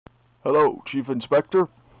Hello, Chief Inspector?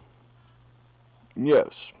 Yes.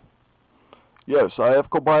 Yes, I have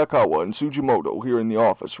Kobayakawa and Sujimoto here in the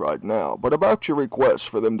office right now, but about your request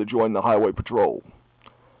for them to join the highway patrol.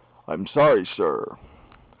 I'm sorry, sir.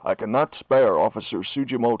 I cannot spare Officers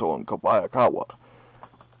Sujimoto and Kobayakawa.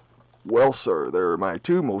 Well, sir, they're my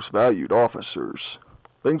two most valued officers.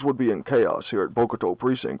 Things would be in chaos here at Bokuto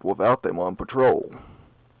Priecinct without them on patrol.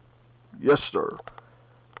 Yes, sir.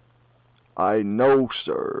 I know,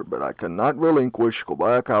 sir, but I cannot relinquish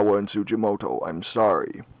Kobayakawa and Sujimoto. I'm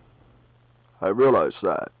sorry. I realize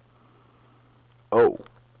that. Oh.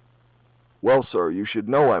 Well, sir, you should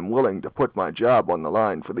know I'm willing to put my job on the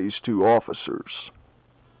line for these two officers.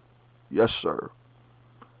 Yes, sir.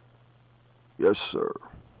 Yes, sir.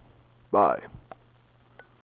 Bye.